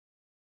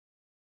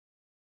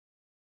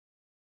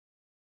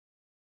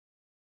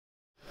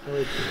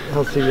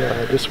How's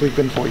this week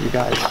been for you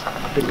guys?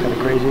 Been kind of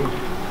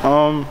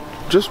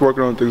crazy? Just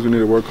working on things we need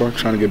to work on,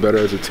 trying to get better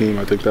as a team.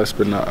 I think that's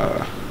been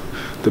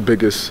the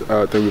biggest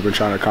thing we've been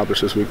trying to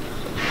accomplish this week.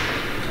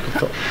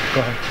 Go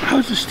ahead.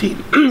 How's this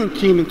team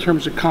in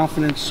terms of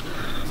confidence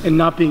and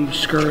not being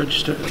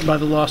discouraged by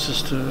the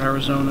losses to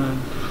Arizona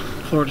and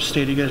Florida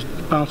State? Are you guys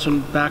bouncing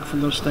back from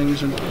those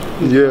things?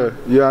 Yeah.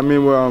 I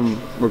mean,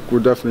 we're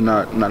definitely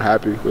not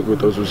happy with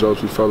those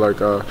results. We felt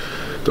like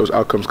those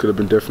outcomes could have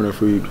been different if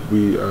we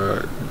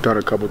done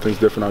a couple things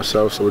different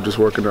ourselves. So we're just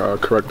working to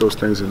correct those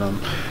things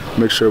and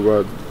make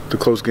sure the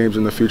close games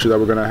in the future that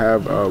we're going to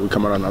have, we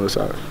come out on the other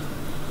side.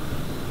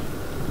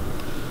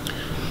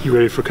 You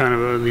ready for kind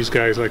of these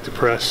guys like to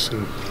press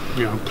and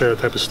play that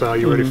type of style?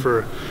 You ready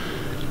for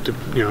to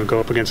go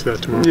up against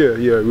that tomorrow?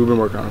 Yeah. We've been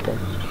working on it.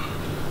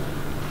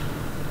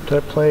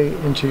 Did that play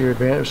into your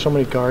advantage? So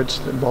many guards,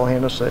 ball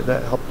handlers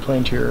that help play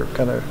into your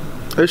kind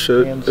of. It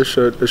should. hands? It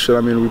should.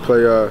 I mean, we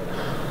play.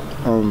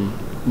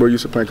 We're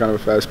used to playing kind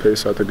of a fast pace,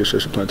 so I think it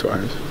should play into our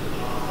hands.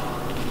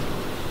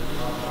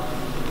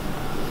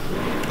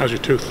 How's your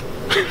tooth?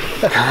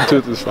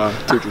 Tooth is fine.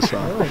 Tooth is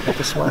fine. Oh, got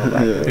the smile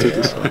back. Yeah, tooth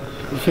is fine.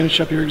 You finish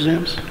up your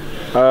exams?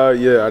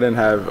 Yeah, I didn't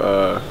have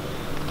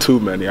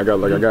too many. I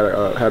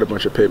had a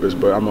bunch of papers,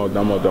 but I'm all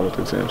done with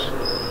the exams.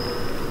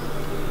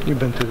 You've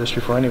been through this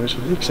before, anyways,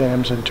 with the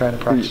exams and trying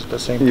to practice at the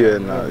same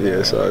time.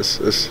 Yeah. So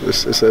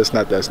it's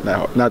not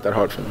that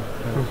hard for me.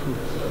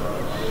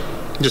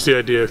 Just the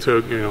idea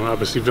to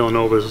obviously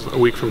Villanova is a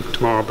week from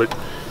tomorrow, but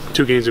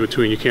 2 games in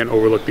between. You can't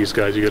overlook these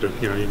guys. You got to,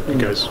 you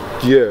guys.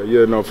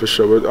 Yeah, no, for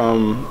sure. But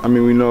I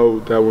mean, we know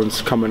that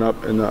one's coming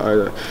up and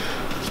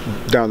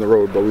down the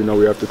road, but we know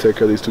we have to take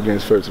care of these 2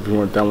 games first if we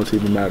want that one to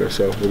even matter.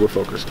 So we're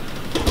focused.